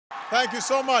Thank you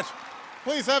so much.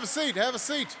 Please have a seat. Have a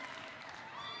seat.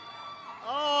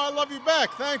 Oh, I love you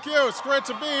back. Thank you. It's great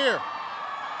to be here.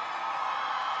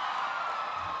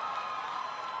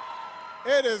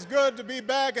 It is good to be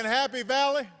back in Happy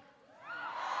Valley.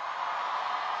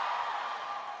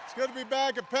 It's good to be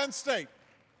back at Penn State.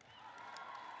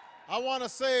 I want to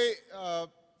say,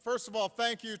 first of all,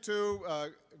 thank you to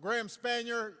Graham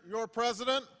Spanier, your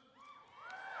president,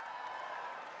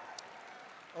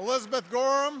 Elizabeth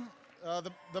Gorham,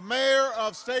 the mayor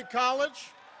of State College,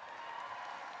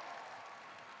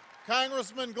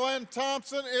 Congressman Glenn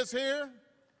Thompson is here.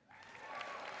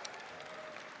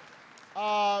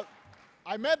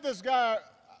 I met this guy.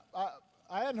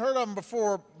 I hadn't heard of him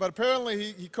before, but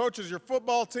apparently he coaches your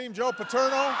football team. Joe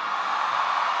Paterno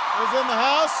is in the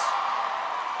house.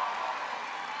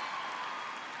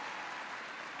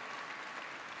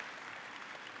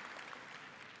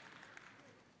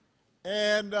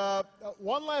 And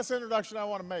one last introduction I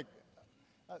want to make.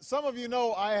 Some of you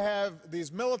know I have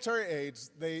these military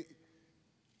aides. They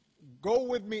go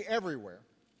with me everywhere.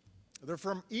 They're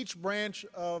from each branch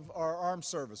of our armed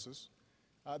services.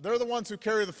 They're the ones who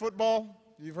carry the football.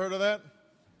 You've heard of that?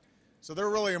 So they're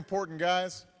really important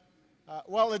guys.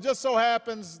 Well, it just so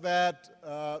happens that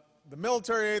the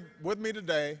military aide with me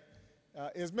today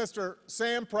is Mr.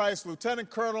 Sam Price,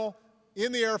 Lieutenant Colonel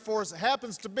in the Air Force,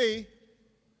 happens to be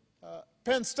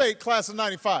Penn State, class of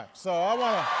 '95. So I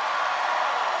want to,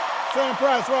 Sam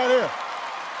Price right here.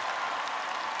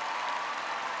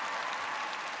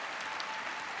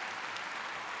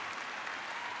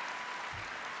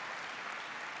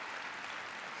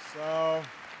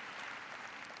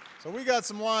 So we got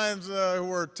some lions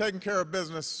who are taking care of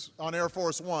business on Air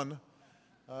Force One,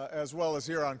 as well as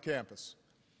here on campus.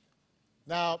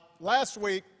 Now, last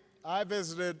week, I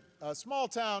visited a small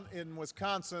town in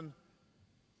Wisconsin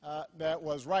that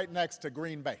was right next to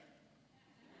Green Bay.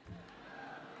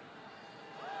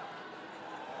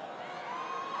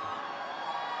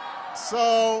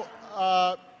 So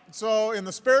in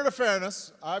the spirit of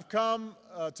fairness, I've come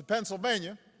to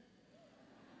Pennsylvania,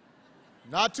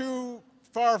 not too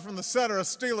far from the center of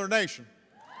Steeler Nation,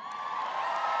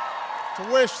 to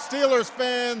wish Steelers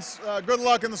fans good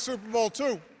luck in the Super Bowl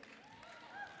II.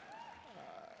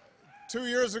 2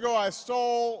 years ago, I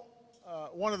stole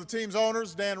one of the team's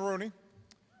owners, Dan Rooney,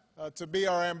 to be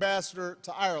our ambassador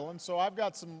to Ireland, so I've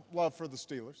got some love for the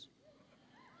Steelers.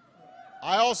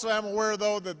 I also am aware,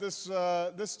 though, that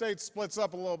this state splits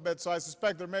up a little bit, so I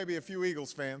suspect there may be a few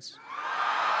Eagles fans.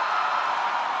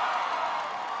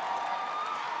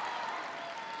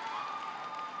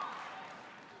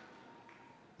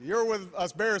 You're with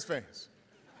us Bears fans,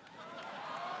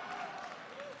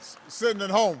 sitting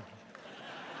at home,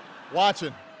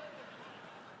 watching.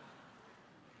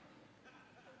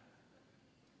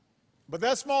 But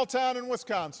that small town in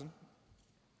Wisconsin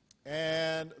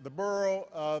and the borough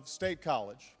of State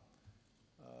College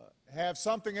have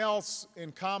something else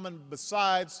in common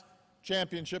besides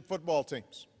championship football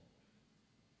teams.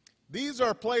 These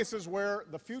are places where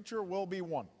the future will be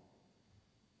won.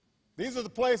 These are the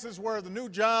places where the new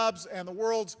jobs and the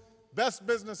world's best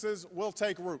businesses will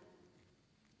take root.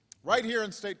 Right here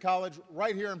in State College,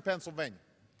 right here in Pennsylvania.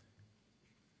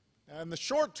 And in the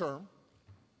short term,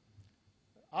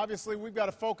 obviously we've got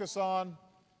to focus on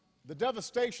the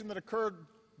devastation that occurred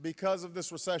because of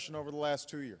this recession over the last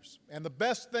 2 years. And the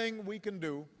best thing we can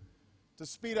do to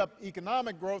speed up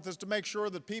economic growth is to make sure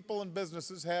that people and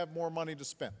businesses have more money to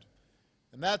spend.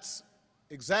 And that's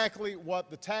exactly what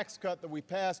the tax cut that we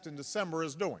passed in December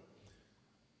is doing.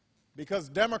 Because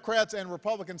Democrats and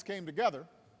Republicans came together,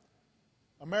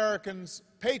 Americans'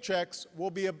 paychecks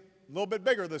will be a little bit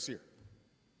bigger this year.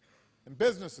 And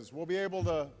businesses will be able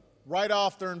to write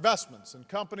off their investments, and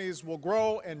companies will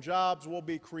grow and jobs will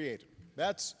be created.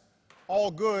 That's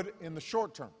all good in the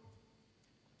short term.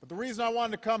 But the reason I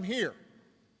wanted to come here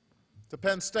to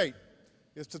Penn State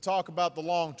is to talk about the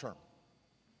long term.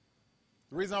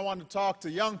 The reason I wanted to talk to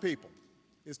young people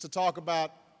is to talk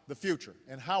about the future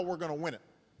and how we're going to win it.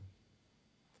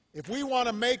 If we want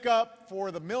to make up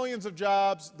for the millions of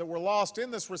jobs that were lost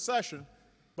in this recession,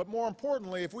 but more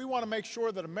importantly, if we want to make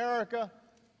sure that America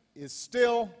is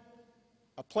still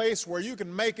a place where you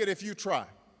can make it if you try,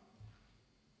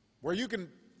 where you can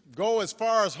go as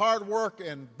far as hard work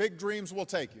and big dreams will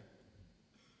take you,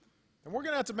 then we're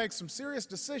going to have to make some serious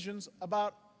decisions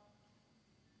about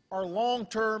our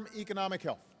long-term economic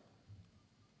health.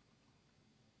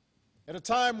 At a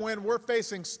time when we're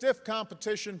facing stiff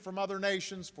competition from other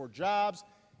nations for jobs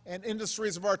and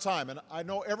industries of our time, and I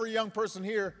know every young person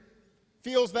here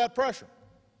feels that pressure.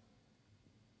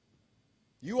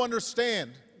 You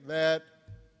understand that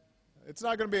It's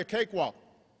not going to be a cakewalk,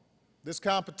 this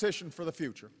competition for the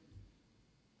future,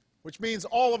 which means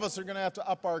all of us are going to have to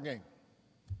up our game.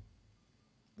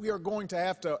 We are going to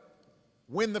have to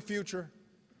win the future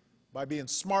by being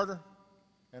smarter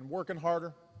and working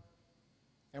harder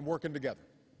and working together.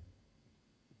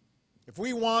 If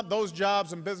we want those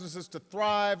jobs and businesses to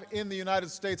thrive in the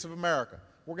United States of America,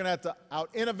 we're going to have to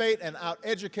out-innovate and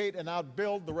out-educate and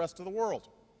out-build the rest of the world.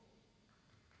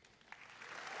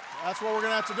 That's what we're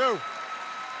going to have to do.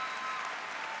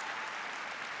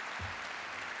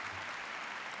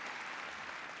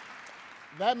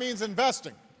 That means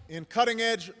investing in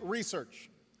cutting-edge research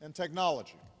and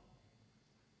technology.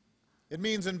 It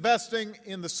means investing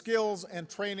in the skills and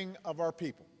training of our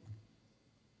people.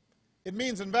 It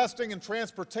means investing in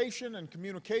transportation and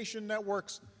communication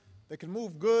networks that can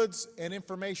move goods and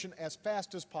information as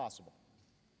fast as possible.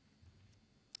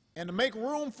 And to make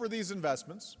room for these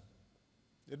investments,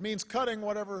 it means cutting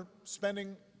whatever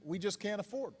spending we just can't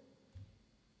afford.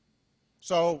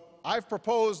 So I've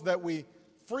proposed that we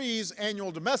freeze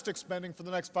annual domestic spending for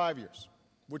the next 5 years,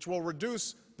 which will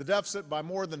reduce the deficit by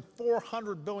more than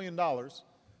 $400 billion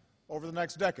over the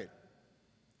next decade,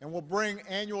 and will bring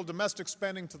annual domestic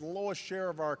spending to the lowest share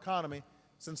of our economy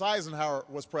since Eisenhower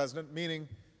was president, meaning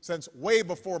since way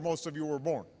before most of you were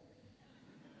born.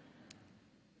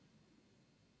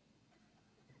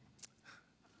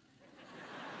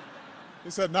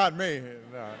 He said, not me.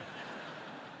 No.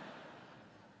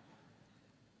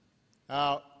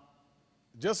 Now,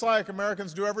 just like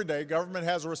Americans do every day, government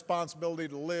has a responsibility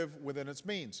to live within its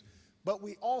means. But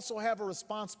we also have a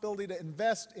responsibility to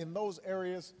invest in those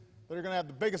areas that are going to have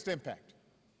the biggest impact.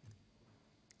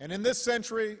 And in this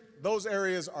century, those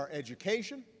areas are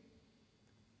education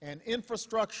and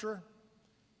infrastructure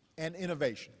and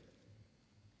innovation.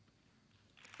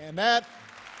 And that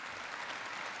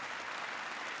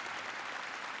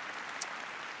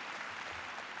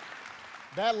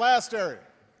last area,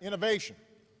 innovation,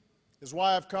 is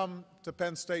why I've come to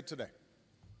Penn State today.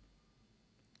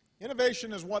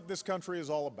 Innovation is what this country is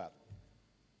all about.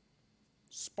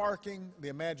 Sparking the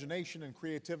imagination and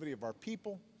creativity of our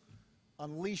people,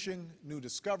 unleashing new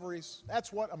discoveries.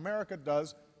 That's what America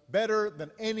does better than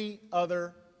any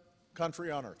other country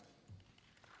on earth.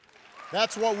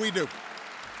 That's what we do.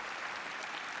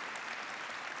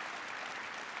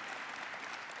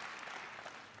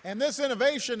 And this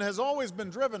innovation has always been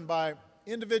driven by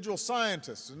individual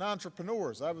scientists and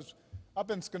entrepreneurs. I was up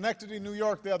in Schenectady, New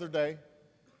York the other day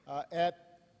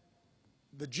at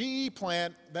the GE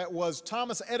plant that was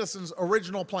Thomas Edison's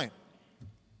original plant.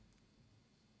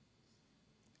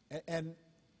 And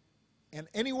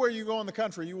anywhere you go in the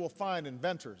country, you will find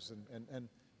inventors and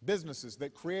businesses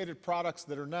that created products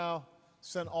that are now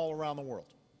sent all around the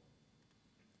world.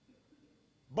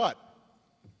 But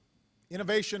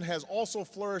innovation has also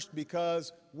flourished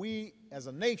because we, as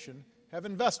a nation, have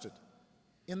invested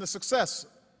in the success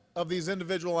of these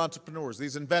individual entrepreneurs,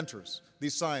 these inventors,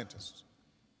 these scientists.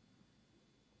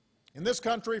 In this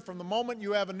country, from the moment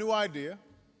you have a new idea,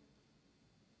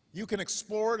 you can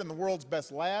explore it in the world's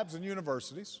best labs and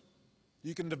universities.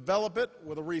 You can develop it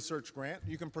with a research grant.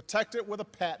 You can protect it with a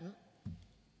patent.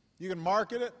 You can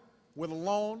market it with a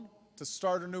loan to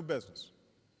start a new business.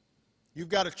 You've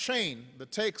got a chain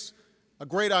that takes a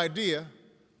great idea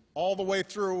all the way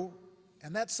through,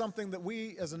 and that's something that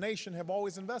we as a nation have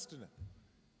always invested in.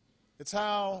 It's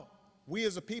how we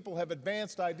as a people have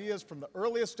advanced ideas from the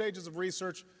earliest stages of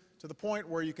research to the point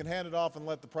where you can hand it off and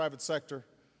let the private sector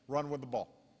run with the ball.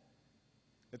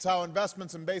 It's how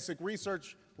investments in basic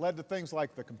research led to things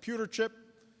like the computer chip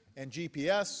and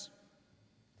GPS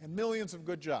and millions of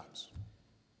good jobs.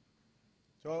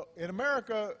 So in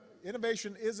America,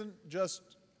 innovation isn't just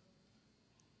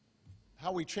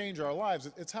how we change our lives,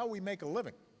 it's how we make a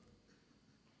living.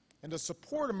 And to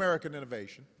support American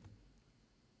innovation,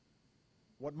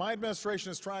 what my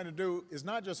administration is trying to do is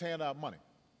not just hand out money.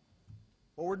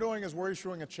 What we're doing is we're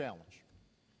issuing a challenge.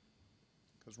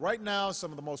 Because right now,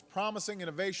 some of the most promising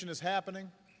innovation is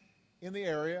happening in the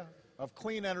area of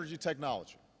clean energy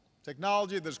technology.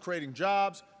 Technology that's creating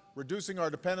jobs, reducing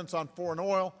our dependence on foreign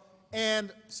oil,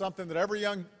 and something that every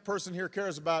young person here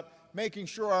cares about, making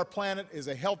sure our planet is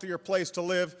a healthier place to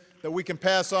live that we can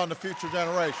pass on to future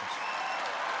generations.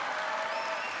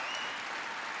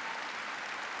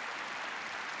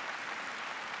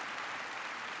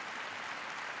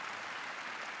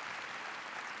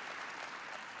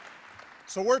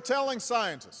 So we're telling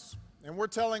scientists and we're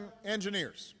telling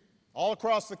engineers all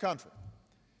across the country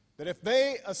that if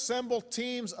they assemble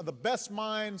teams of the best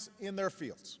minds in their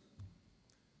fields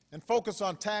and focus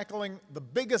on tackling the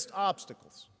biggest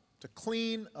obstacles to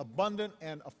clean, abundant,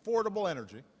 and affordable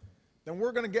energy, then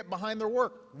we're going to get behind their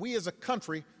work. We as a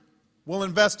country will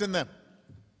invest in them.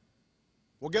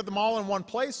 We'll get them all in one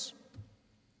place,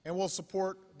 and we'll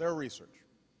support their research.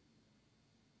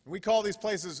 We call these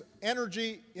places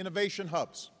energy innovation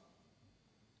hubs.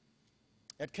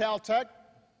 At Caltech,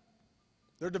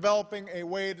 they're developing a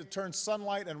way to turn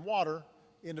sunlight and water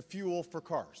into fuel for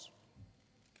cars.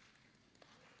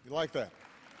 You like that?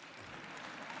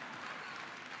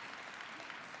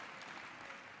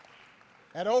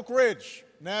 At Oak Ridge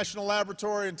National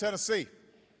Laboratory in Tennessee,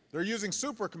 they're using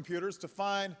supercomputers to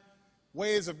find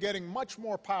ways of getting much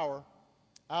more power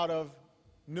out of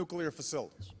nuclear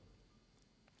facilities.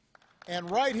 And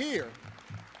right here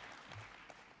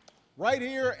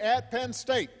at Penn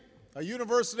State, a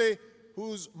university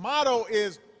whose motto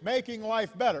is making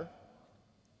life better,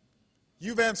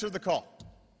 you've answered the call.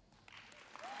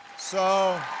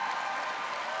 So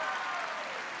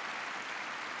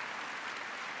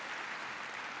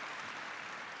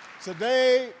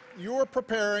today, you're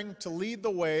preparing to lead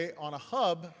the way on a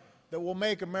hub that will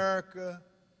make America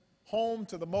home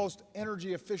to the most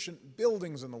energy-efficient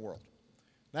buildings in the world.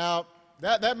 Now,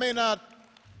 that may not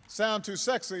sound too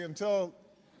sexy until,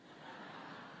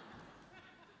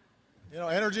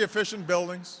 energy-efficient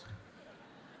buildings.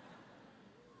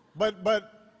 But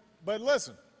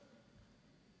listen,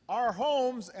 our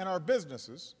homes and our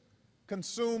businesses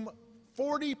consume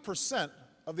 40%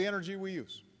 of the energy we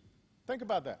use. Think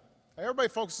about that. Everybody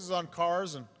focuses on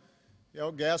cars and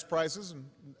gas prices, and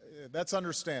that's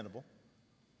understandable.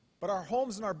 But our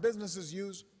homes and our businesses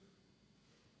use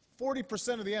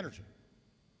 40% of the energy.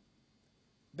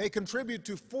 They contribute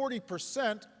to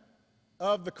 40%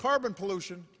 of the carbon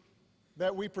pollution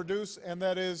that we produce and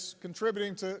that is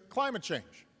contributing to climate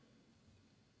change.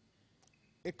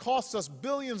 It costs us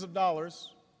billions of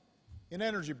dollars in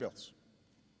energy bills.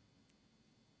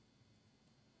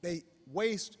 They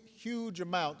waste huge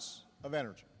amounts of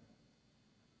energy.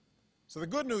 So the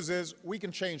good news is we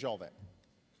can change all that.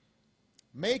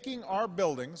 Making our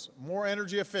buildings more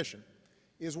energy efficient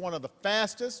is one of the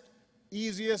fastest,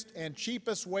 easiest, and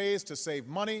cheapest ways to save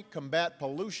money, combat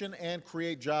pollution, and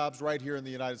create jobs right here in the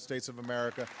United States of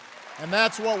America. And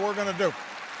that's what we're going to do.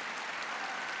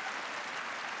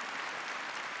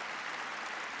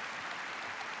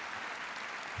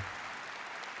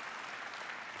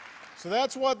 So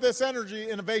that's what this Energy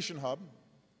Innovation Hub,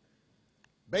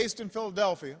 based in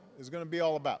Philadelphia, is going to be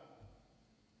all about.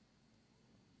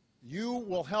 You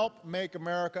will help make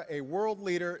America a world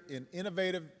leader in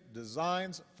innovative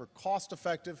designs for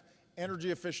cost-effective,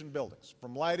 energy-efficient buildings,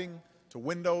 from lighting to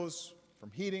windows,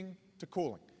 from heating to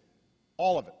cooling,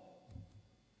 all of it.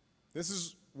 This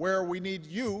is where we need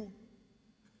you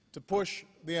to push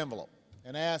the envelope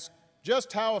and ask,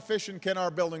 just how efficient can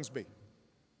our buildings be?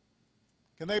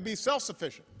 Can they be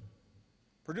self-sufficient,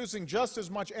 producing just as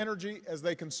much energy as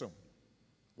they consume?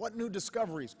 What new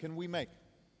discoveries can we make?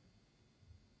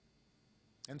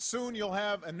 And soon you'll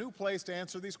have a new place to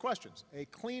answer these questions, a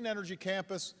clean energy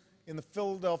campus in the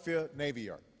Philadelphia Navy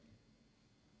Yard.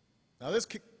 Now, this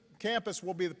campus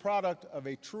will be the product of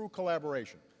a true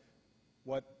collaboration.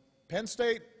 What Penn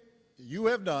State, you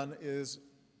have done is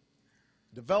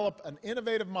develop an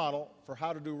innovative model for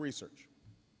how to do research.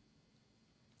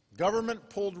 Government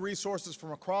pulled resources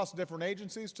from across different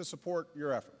agencies to support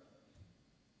your effort.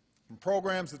 From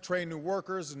programs that train new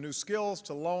workers and new skills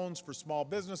to loans for small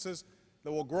businesses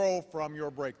that will grow from your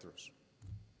breakthroughs.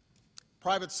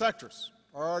 Private sectors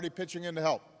are already pitching in to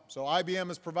help. So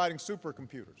IBM is providing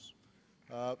supercomputers.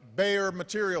 Bayer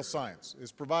Material Science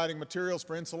is providing materials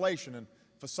for insulation and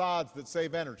facades that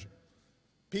save energy.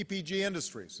 PPG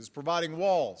Industries is providing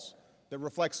walls that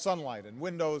reflect sunlight and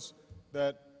windows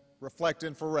that reflect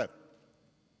infrared.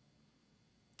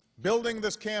 Building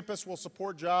this campus will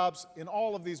support jobs in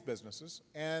all of these businesses,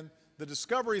 and the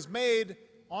discoveries made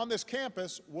on this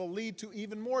campus will lead to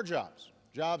even more jobs.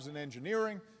 Jobs in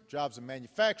engineering, jobs in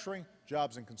manufacturing,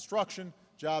 jobs in construction,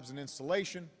 jobs in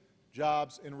installation,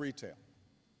 jobs in retail.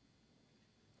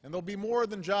 And there'll be more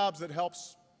than jobs that help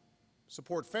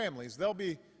support families. There'll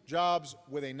be jobs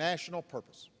with a national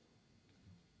purpose.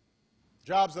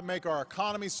 Jobs that make our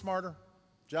economy smarter,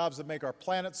 jobs that make our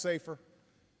planet safer,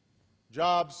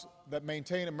 jobs that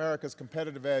maintain America's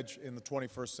competitive edge in the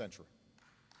 21st century.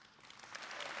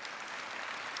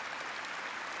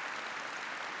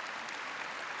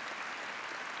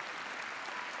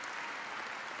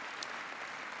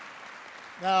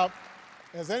 Now,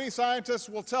 as any scientist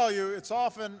will tell you, it's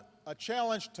often a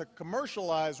challenge to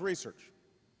commercialize research.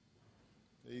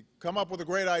 You come up with a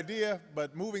great idea,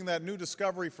 but moving that new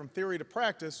discovery from theory to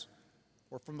practice,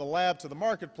 or from the lab to the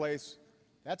marketplace,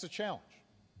 that's a challenge.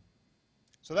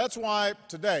 So that's why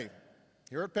today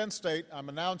here at Penn State, I'm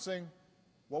announcing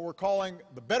what we're calling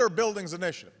the Better Buildings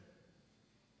Initiative.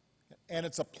 And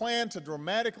it's a plan to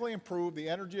dramatically improve the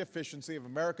energy efficiency of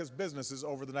America's businesses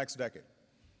over the next decade.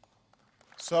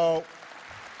 So,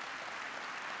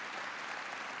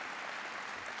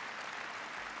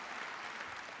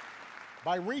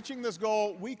 by reaching this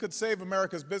goal, we could save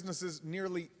America's businesses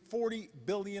nearly $40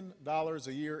 billion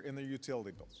a year in their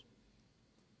utility bills.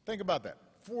 Think about that,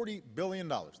 $40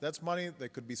 billion. That's money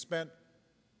that could be spent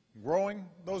growing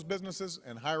those businesses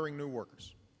and hiring new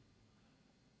workers.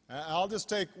 I'll just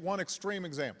take one extreme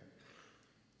example,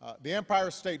 the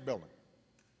Empire State Building.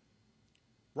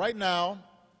 Right now,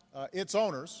 its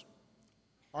owners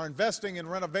are investing in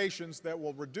renovations that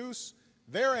will reduce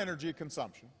their energy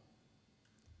consumption,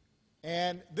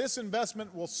 and this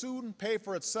investment will soon pay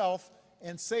for itself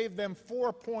and save them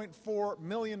 $4.4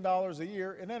 million a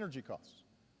year in energy costs.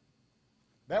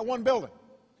 That one building.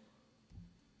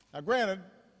 Now, granted,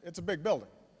 it's a big building.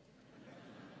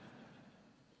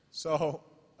 So,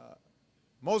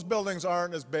 most buildings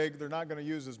aren't as big. They're not going to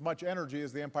use as much energy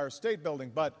as the Empire State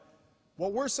Building. But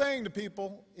what we're saying to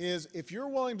people is if you're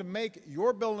willing to make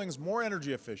your buildings more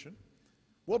energy efficient,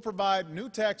 we'll provide new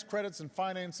tax credits and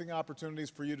financing opportunities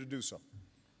for you to do so.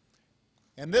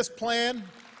 And this plan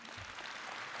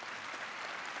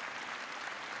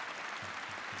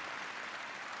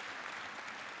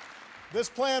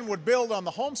would build on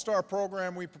the Homestar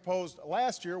program we proposed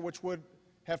last year, which would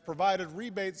have provided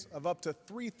rebates of up to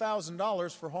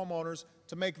 $3,000 for homeowners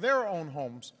to make their own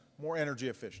homes more energy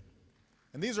efficient.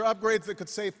 And these are upgrades that could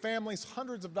save families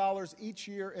hundreds of dollars each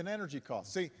year in energy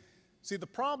costs. See, the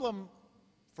problem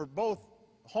for both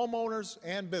homeowners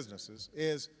and businesses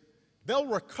is they'll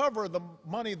recover the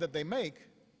money that they make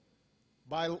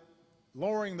by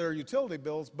lowering their utility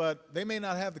bills, but they may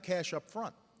not have the cash up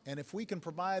front. And if we can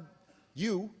provide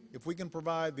if we can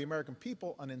provide the American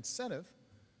people an incentive,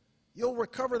 you'll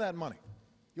recover that money.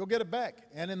 You'll get it back.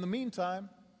 And in the meantime,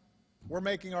 we're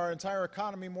making our entire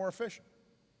economy more efficient.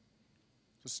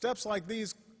 So steps like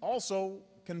these also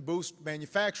can boost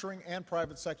manufacturing and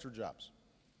private sector jobs.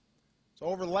 So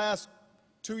over the last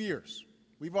 2 years,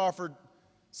 we've offered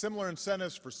similar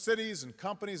incentives for cities and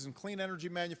companies and clean energy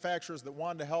manufacturers that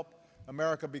wanted to help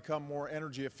America become more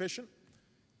energy efficient.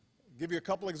 I'll give you a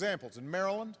couple examples. In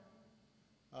Maryland,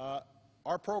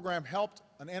 our program helped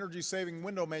an energy-saving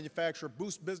window manufacturer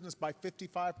boost business by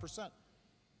 55%.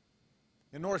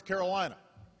 In North Carolina,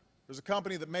 there's a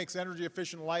company that makes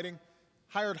energy-efficient lighting,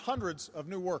 hired hundreds of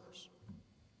new workers.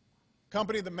 A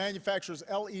company that manufactures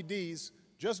LEDs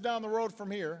just down the road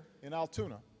from here in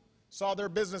Altoona saw their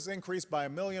business increase by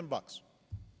 $1 million.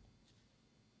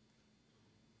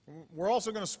 We're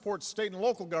also going to support state and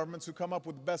local governments who come up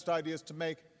with the best ideas to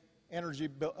make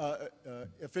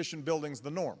energy-efficient buildings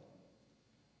the norm.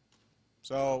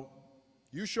 So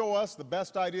you show us the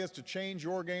best ideas to change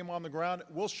your game on the ground,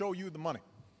 we'll show you the money.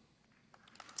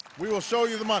 We will show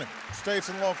you the money, states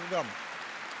and local government.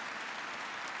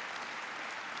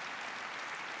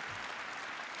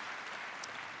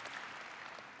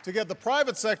 To get the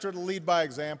private sector to lead by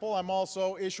example, I'm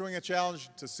also issuing a challenge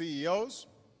to CEOs,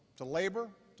 to labor,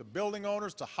 to building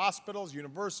owners, to hospitals,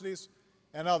 universities,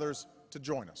 and others to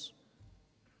join us.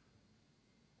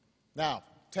 Now,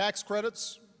 tax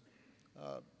credits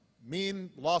mean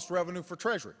lost revenue for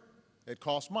Treasury. It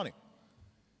costs money.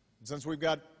 And since we've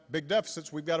got big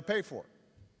deficits, we've got to pay for it.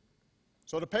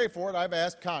 So to pay for it, I've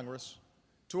asked Congress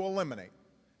to eliminate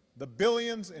the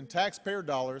billions in taxpayer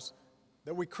dollars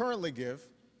that we currently give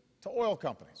to oil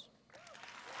companies.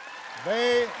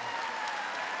 They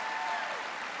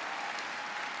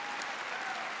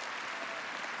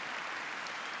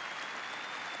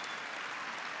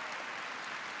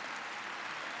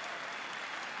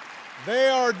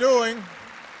are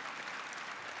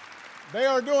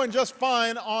doing just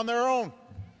fine on their own.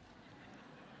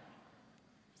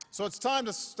 So it's time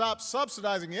to stop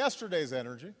subsidizing yesterday's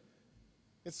energy.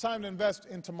 It's time to invest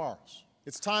in tomorrow's.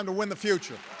 It's time to win the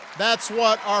future. That's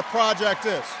what our project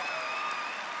is.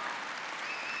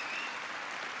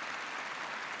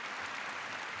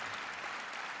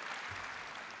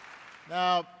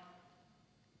 Now,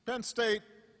 Penn State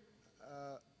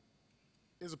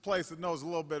is a place that knows a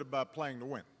little bit about playing to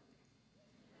win.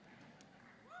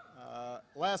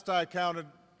 Last I counted,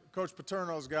 Coach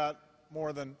Paterno's got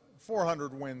more than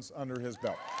 400 wins under his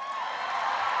belt.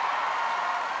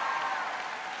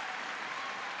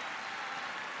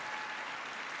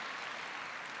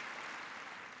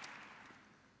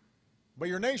 But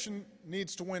your nation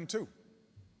needs to win too.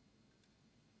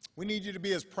 We need you to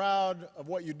be as proud of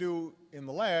what you do in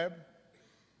the lab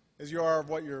as you are of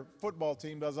what your football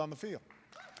team does on the field.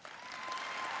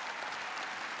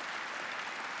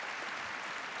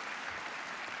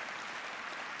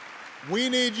 We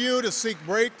need you to seek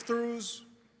breakthroughs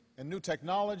and new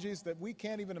technologies that we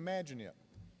can't even imagine yet.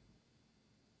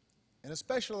 And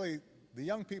especially the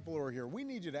young people who are here, we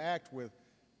need you to act with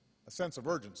a sense of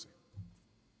urgency,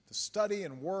 to study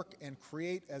and work and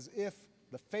create as if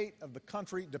the fate of the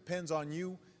country depends on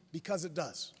you, because it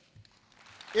does.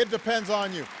 It depends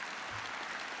on you.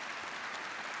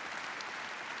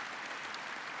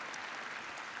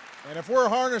 And if we're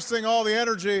harnessing all the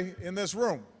energy in this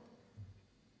room,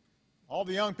 all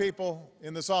the young people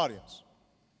in this audience,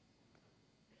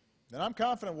 then I'm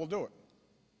confident we'll do it.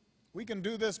 We can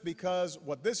do this because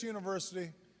what this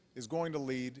university is going to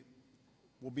lead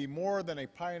will be more than a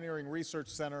pioneering research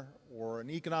center or an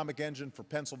economic engine for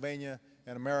Pennsylvania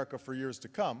and America for years to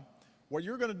come. What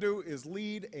you're going to do is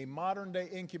lead a modern-day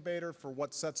incubator for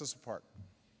what sets us apart,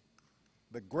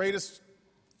 the greatest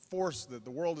force that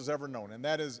the world has ever known, and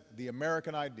that is the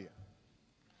American idea.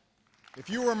 If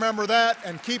you remember that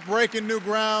and keep breaking new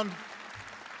ground,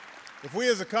 if we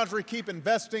as a country keep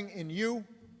investing in you,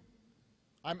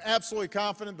 I'm absolutely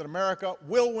confident that America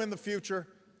will win the future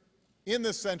in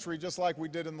this century just like we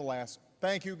did in the last.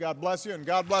 Thank you, God bless you, and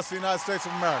God bless the United States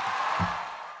of America.